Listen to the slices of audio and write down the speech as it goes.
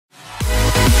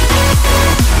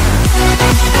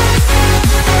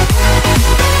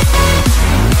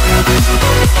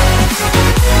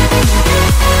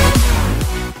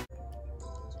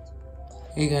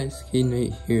Hey guys,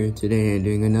 Knight here. Today I'm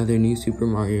doing another new Super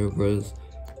Mario Bros.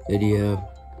 Video.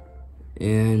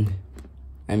 And,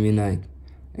 I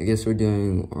guess we're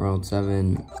doing World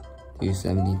 7 through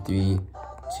 73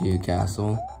 to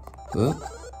Castle. Whoop.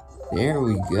 There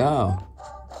we go.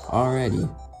 Already.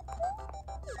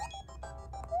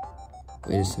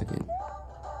 Wait a second.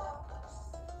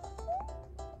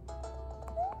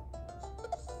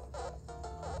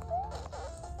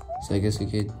 So I guess we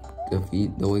could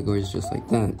defeat the Wigglers just like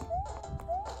that.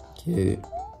 Okay,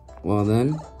 well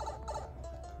then.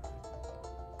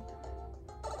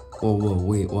 Whoa,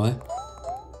 wait, what?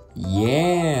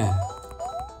 Yeah!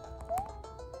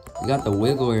 We got the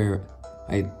Wiggler,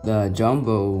 the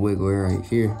Jumbo Wiggler right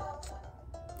here.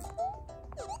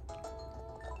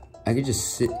 I could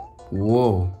just sit,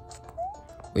 whoa.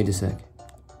 Wait a sec.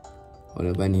 What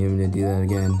if I need him to do that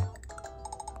again?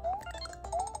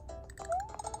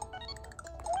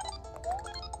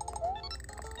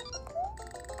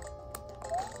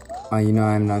 Oh, you know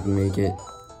I'm not gonna make it.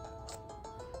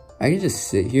 I can just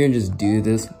sit here and just do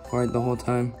this part the whole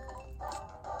time.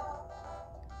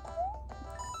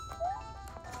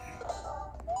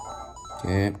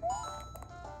 Okay.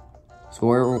 So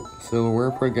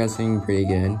we're progressing pretty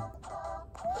good.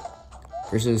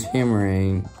 Versus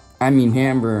Hammer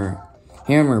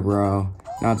Bro.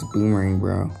 Not Boomerang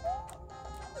Bro.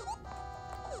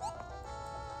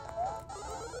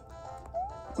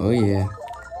 Oh yeah.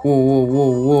 Whoa.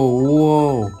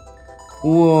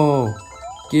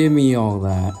 Give me all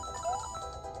that.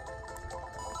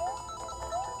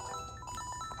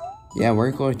 Yeah,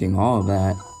 we're collecting all of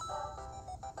that.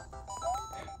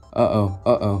 Uh-oh.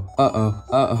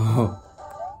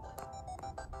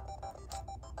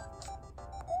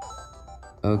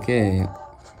 Okay.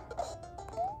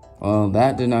 Well,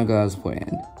 that did not go as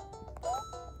planned.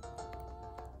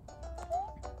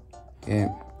 Okay.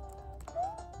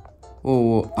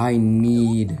 Whoa, I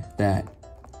need that.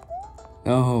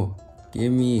 No,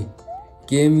 give me.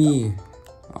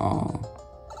 Oh,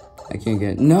 I can't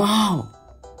get, no!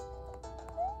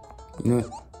 You know what?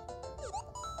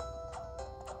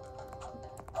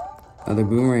 Another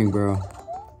Boomerang Bro.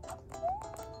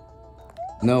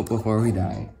 Nope, before we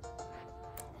die.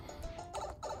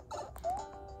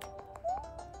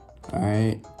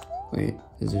 Alright, wait,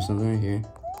 is there something right here?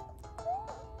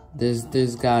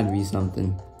 There's gotta be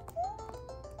something.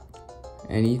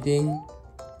 Anything?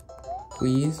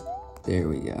 Please? There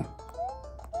we go.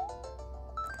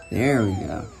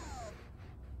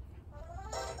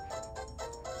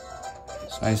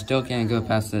 So I still can't go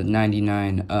past the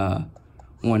 99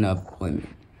 1-up limit.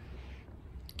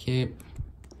 Okay.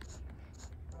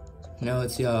 Now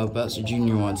let's see how Bowser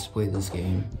Jr. wants to play this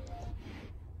game.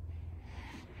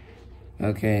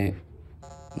 Okay.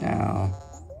 Now.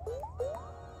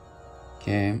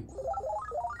 Okay.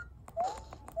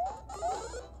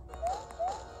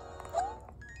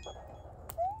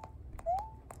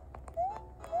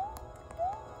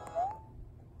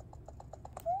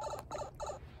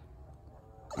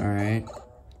 Alright.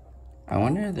 I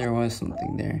wonder if there was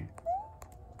something there.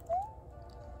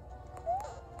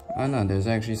 Oh no, there's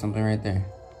actually something right there.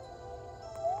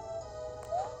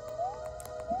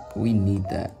 We need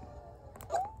that.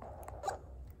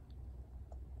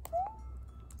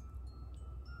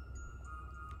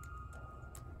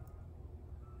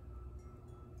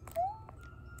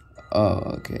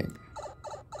 Oh, okay.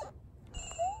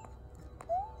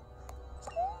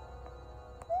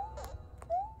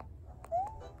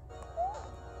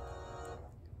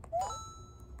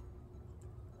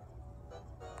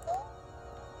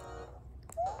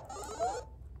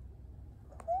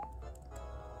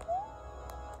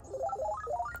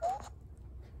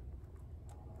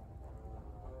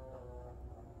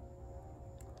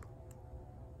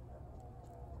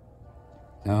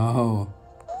 No.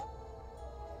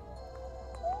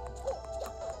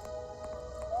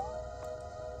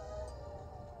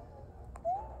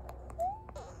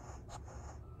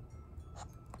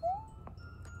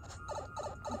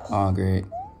 Oh, great.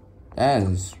 That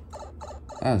is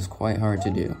quite hard to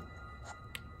do.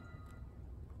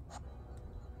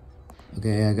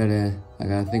 Okay, I gotta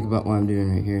think about what I'm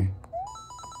doing right here.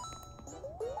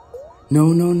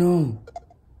 No.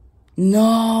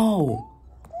 No!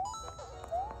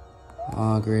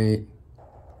 Oh, great.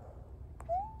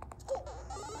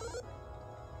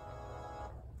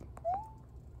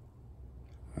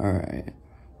 Alright.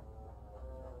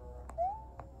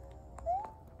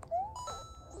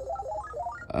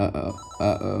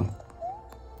 Uh-oh.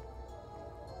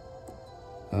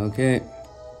 Okay.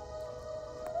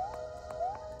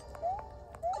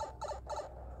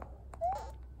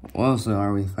 Well, so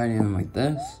are we fighting him like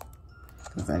this?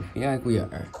 Because I feel like we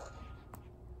are.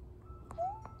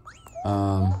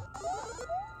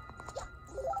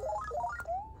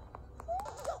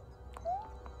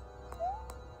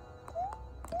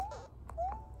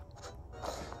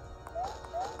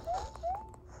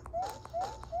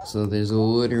 So there's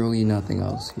literally nothing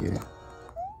else here.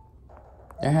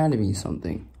 There had to be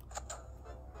something.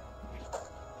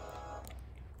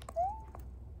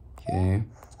 Okay.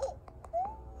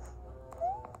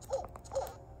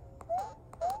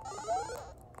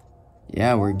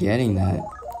 Yeah, we're getting that.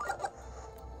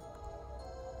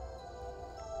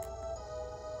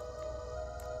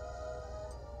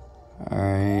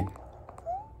 Alright.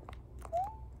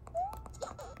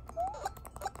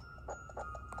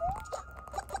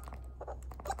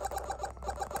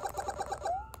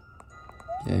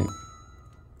 Okay.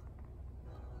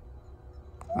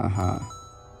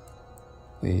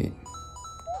 Wait.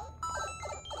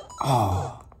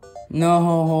 Oh.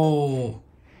 No.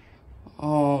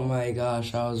 Oh my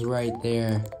gosh, I was right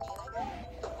there.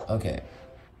 Okay.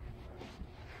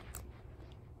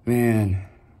 Man.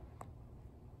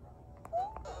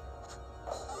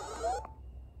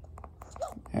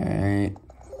 Alright.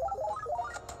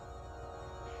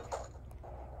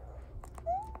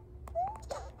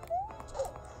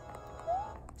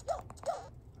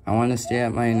 I want to stay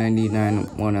at my 99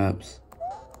 1-ups.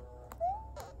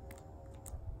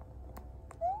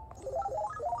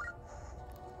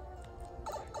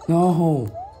 No!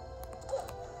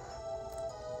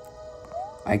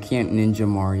 I can't Ninja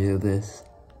Mario this.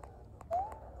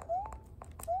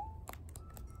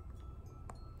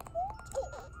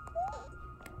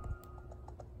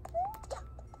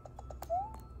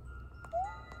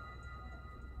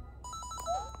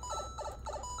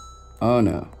 Oh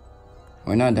no.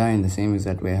 We're not dying the same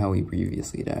exact way how we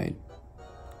previously died.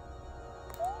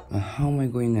 But how am I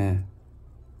going to...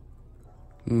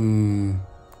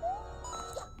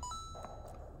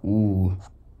 Ooh.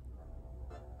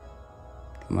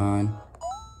 Come on.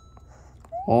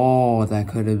 Oh, that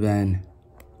could have been...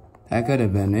 That could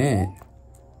have been it.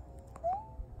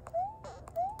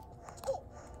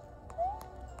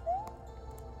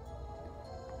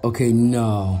 Okay,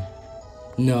 no.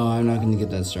 No, I'm not going to get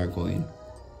that star coin.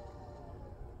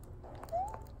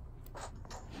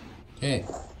 Okay.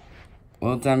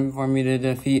 Well, time for me to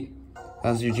defeat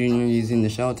Bowser Jr. using the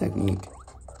shell technique.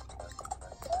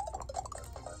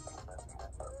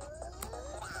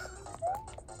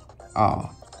 Oh.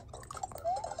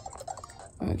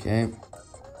 Okay.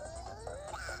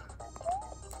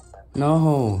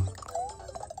 No.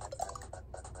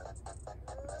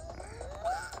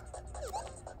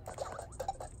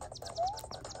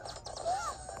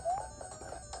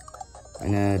 I'm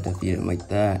gonna defeat him like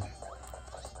that.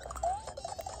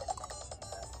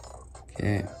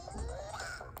 Okay.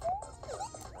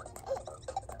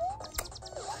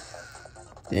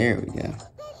 There we go.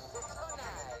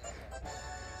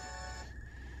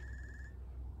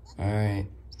 Alright.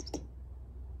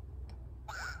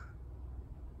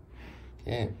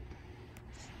 Okay.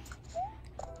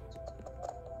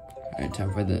 Alright,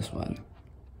 time for this one.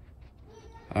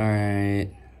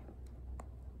 Alright.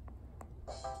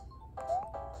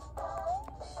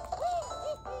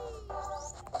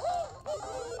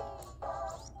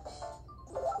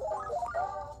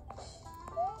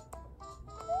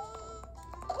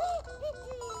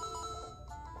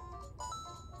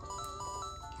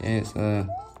 Okay, it's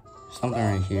something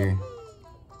right here.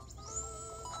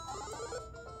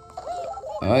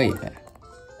 Oh yeah.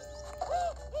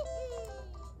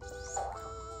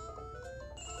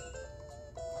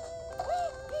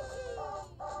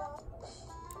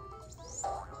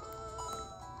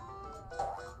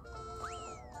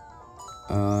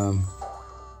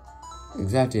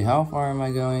 Exactly how far am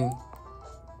I going?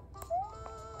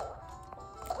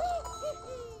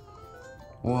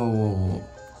 Whoa, whoa, whoa.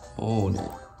 Hold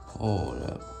it. Hold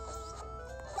up.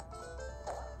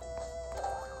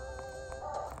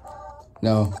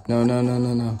 No, no, no, no,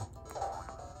 no, no.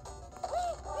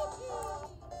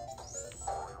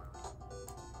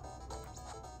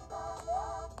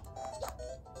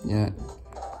 Yeah.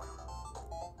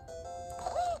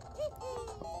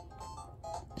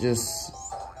 Just,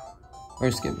 we're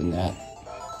skipping that.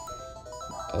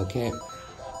 Okay.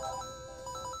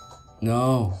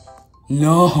 No.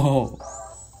 No.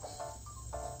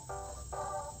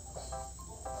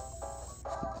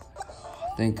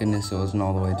 Thank goodness it wasn't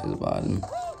all the way to the bottom.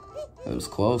 It was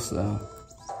close though.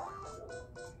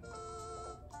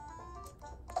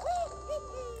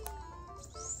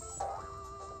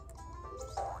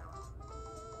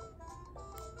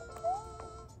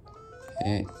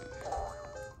 Okay.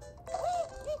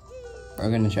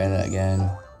 We're gonna try that again.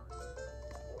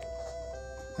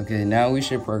 Okay, now we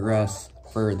should progress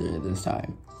further this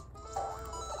time.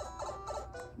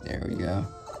 There we go.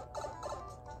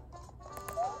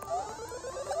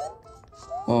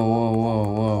 Whoa, whoa,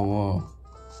 whoa, whoa, whoa.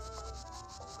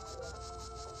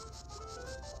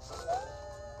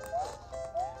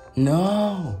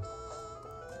 No!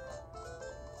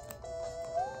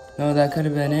 No, that could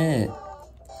have been it.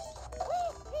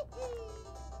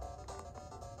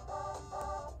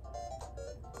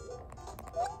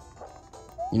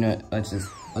 You know what,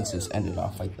 let's just end it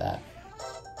off like that.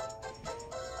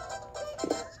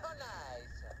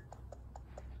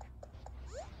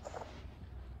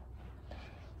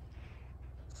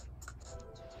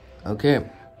 Okay.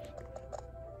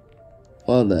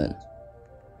 Well then.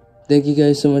 Thank you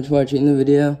guys so much for watching the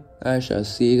video. I shall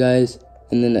see you guys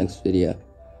in the next video.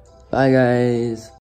 Bye guys.